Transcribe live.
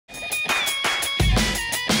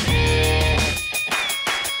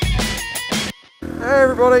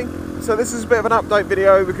everybody, so this is a bit of an update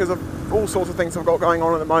video because of all sorts of things I've got going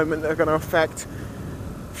on at the moment that are going to affect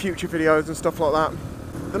future videos and stuff like that.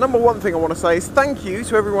 The number one thing I want to say is thank you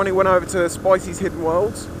to everyone who went over to Spicy's Hidden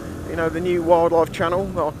Worlds, you know, the new wildlife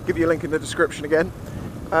channel. I'll give you a link in the description again.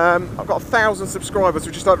 I've got 1,000 subscribers,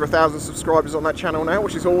 or just over 1,000 subscribers on that channel now,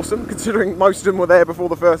 which is awesome considering most of them were there before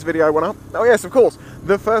the first video went up. Oh yes, of course,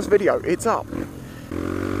 the first video, it's up.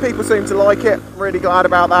 People seem to like it, I'm really glad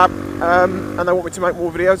about that, and they want me to make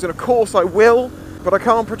more videos, and of course I will, but I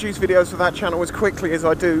can't produce videos for that channel as quickly as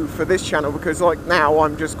I do for this channel, because like now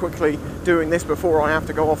I'm just quickly doing this before I have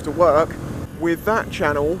to go off to work. With that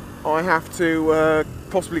channel I have to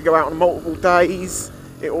possibly go out on multiple days.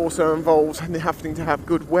 It also involves having to have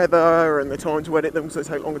good weather and the time to edit them, because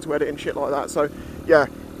they take longer to edit and shit like that. So yeah,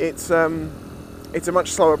 it's a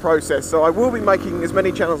much slower process. So I will be making as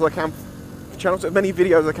many channels as I can, as many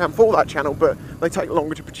videos as I can for that channel, but they take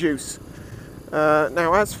longer to produce.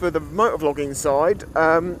 Now as for the motovlogging side,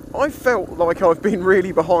 I felt like I've been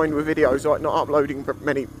really behind with videos, like not uploading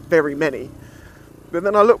very many. But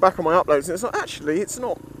then I look back on my uploads and it's like, actually, it's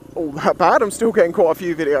not all that bad. I'm still getting quite a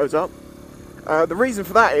few videos up. The reason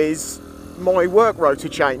for that is my work rota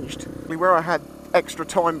changed. Where I had extra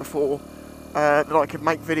time before that I could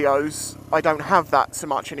make videos, I don't have that so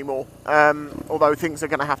much anymore. Although things are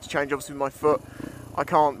going to have to change, obviously with my foot. I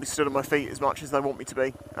can't be stood on my feet as much as they want me to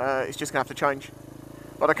be. It's just going to have to change.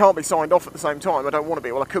 But I can't be signed off at the same time. I don't want to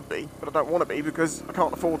be. Well, I could be, but I don't want to be because I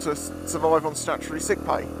can't afford to survive on statutory sick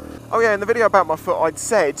pay. Oh yeah, in the video about my foot, I'd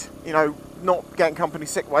said, you know, not getting company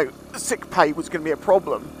sick pay was going to be a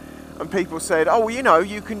problem. And people said, oh, well, you know,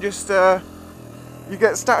 you can just, you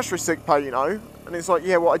get statutory sick pay, you know. And it's like,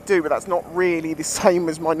 yeah, well, I do, but that's not really the same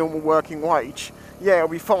as my normal working wage. Yeah, it'll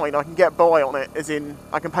be fine. I can get by on it, as in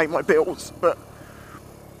I can pay my bills, but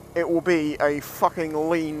it will be a fucking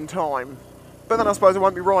lean time. But then I suppose I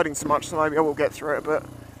won't be riding so much, so maybe I will get through it, but...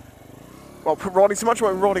 Well, riding so much, I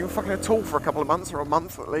won't be riding fucking at all for a couple of months, or a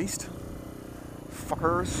month at least.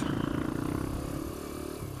 Fuckers.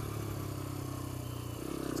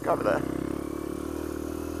 Let's go over there.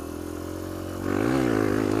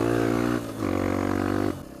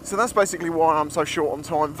 So that's basically why I'm so short on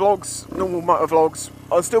time. Vlogs, normal motor vlogs,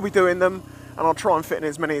 I'll still be doing them, and I'll try and fit in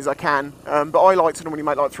as many as I can. But I like to normally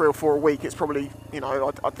make like 3 or 4 a week. It's probably, you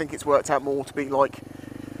know, I think it's worked out more to be like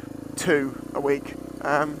 2 a week,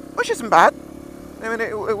 which isn't bad. I mean,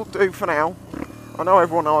 it will do for now. I know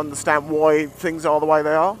everyone will understand why things are the way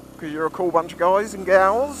they are, because you're a cool bunch of guys and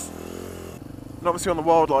gals. And obviously on the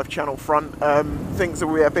wildlife channel front, things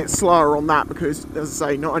will be a bit slower on that, because, as I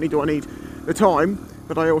say, not only do I need the time,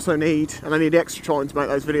 but I also need, and I need extra time to make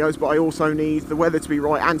those videos, but I also need the weather to be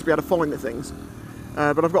right and to be able to find the things.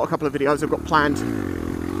 But I've got a couple of videos I've got planned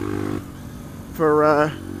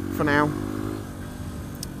for now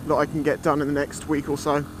that I can get done in the next week or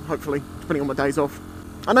so, hopefully, depending on my days off.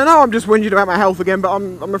 And I know I'm just whinging about my health again, but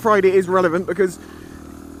I'm afraid it is relevant, because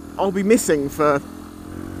I'll be missing for,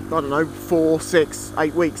 I don't know, 4, 6,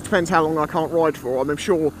 8 weeks, depends how long I can't ride for. I'm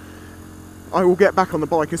sure I will get back on the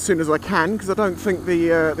bike as soon as I can, because I don't think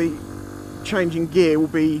the changing gear will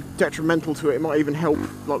be detrimental to it. It might even help,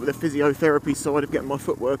 like with the physiotherapy side of getting my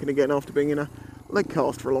foot working again after being in a leg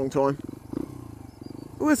cast for a long time.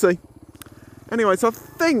 We'll see. Anyway, so I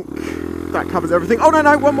think that covers everything. Oh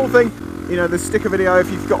no, one more thing. You know, the sticker video,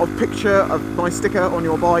 if you've got a picture of my sticker on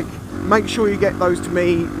your bike, make sure you get those to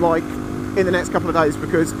me, like, in the next couple of days,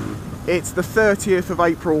 because it's the 30th of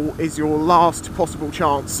April is your last possible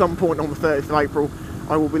chance. Some point on the 30th of April,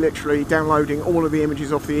 I will be literally downloading all of the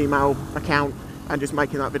images off the email account and just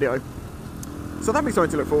making that video. So that'll be something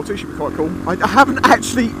to look forward to, should be quite cool. I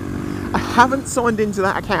haven't signed into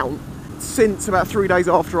that account since about 3 days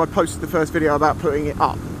after I posted the first video about putting it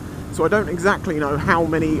up. So I don't exactly know how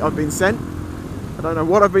many I've been sent. I don't know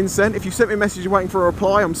what I've been sent. If you sent me a message waiting for a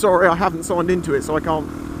reply, I'm sorry, I haven't signed into it, so I can't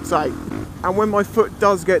say. And when my foot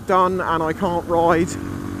does get done and I can't ride,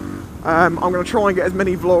 I'm going to try and get as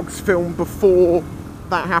many vlogs filmed before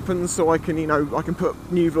that happens, so I can, you know, I can put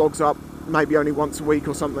new vlogs up maybe only once a week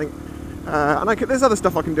or something. And there's other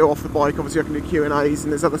stuff I can do off the bike. Obviously I can do Q&As,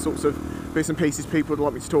 and there's other sorts of bits and pieces people would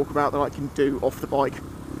like me to talk about that I can do off the bike.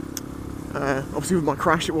 Obviously with my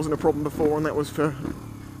crash it wasn't a problem before, and that was for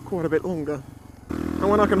quite a bit longer. And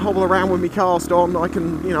when I can hobble around with my cast on, I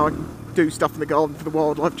can, you know, I can do stuff in the garden for the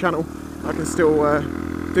wildlife channel. I can still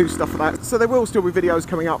do stuff for that. So there will still be videos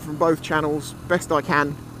coming up from both channels, best I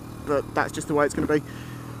can, but that's just the way it's going to be.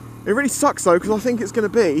 It really sucks though, because I think it's going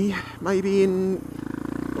to be maybe in,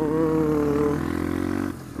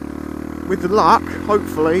 with the luck,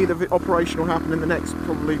 hopefully the operation will happen in the next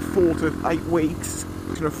probably 4 to 8 weeks.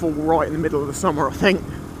 It's going to fall right in the middle of the summer, I think.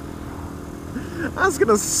 That's going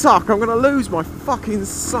to suck. I'm going to lose my fucking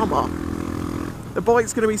summer. The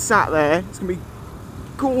bike's going to be sat there. It's going to be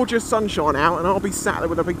gorgeous sunshine out, and I'll be sat there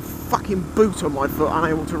with a big fucking boot on my foot,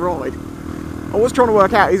 unable to ride. I was trying to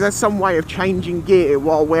work out, is there some way of changing gear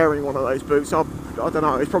while wearing one of those boots? I don't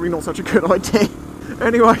know, it's probably not such a good idea.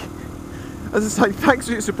 Anyway, as I say, thanks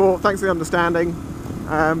for your support, thanks for the understanding,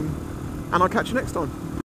 and I'll catch you next time.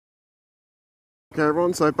 Okay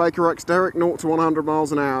everyone, so Baker X Derek, 0 to 100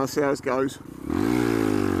 miles an hour, see how this goes.